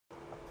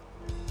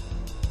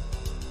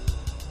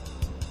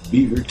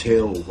beaver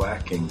tail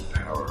whacking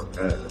power.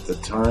 At the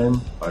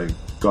time I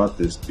got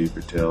this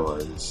beaver tail,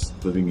 I was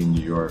living in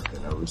New York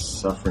and I was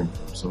suffering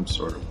from some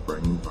sort of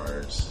brain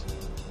virus.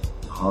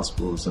 The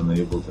hospital was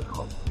unable to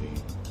help me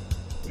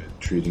with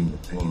treating the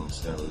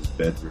pains and I was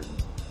bedridden.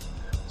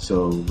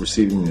 So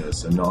receiving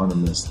this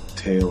anonymous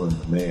tail in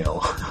the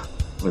mail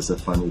was a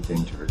funny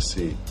thing to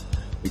receive.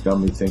 It got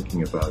me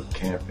thinking about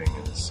camping,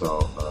 and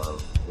so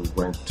we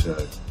went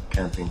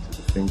camping to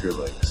the Finger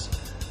Lakes.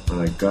 When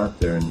I got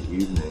there in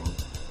the evening,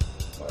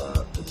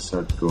 I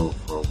decided to go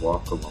for a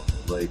walk along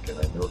the lake, and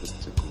I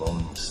noticed a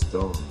glowing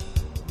stone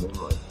in the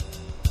moonlight.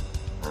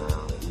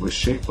 It was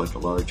shaped like a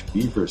large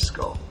beaver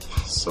skull,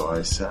 so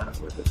I sat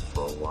with it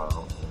for a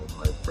while, and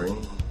my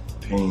brain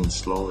pain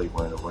slowly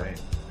went away.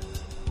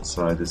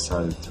 So I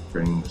decided to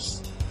bring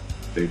this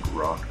big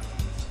rock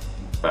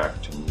back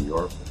to New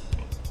York with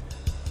me.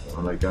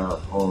 When I got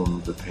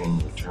home, the pain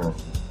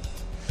returned,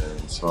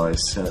 and so I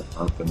set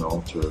up an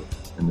altar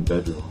in the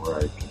bedroom where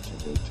I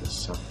continued to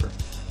suffer.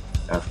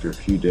 After a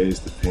few days,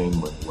 the pain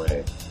went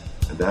away,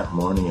 and that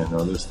morning I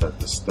noticed that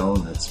the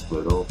stone had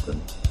split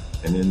open,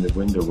 and in the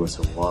window was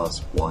a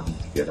wasp wanting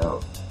to get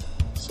out.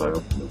 So I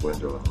opened the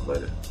window and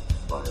let it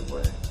fly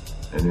away.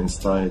 And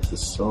inside the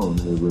stone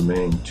there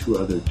remained 2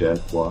 other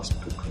dead wasp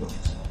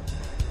cocoons.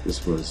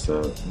 This was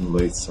in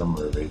late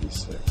summer of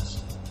 '86.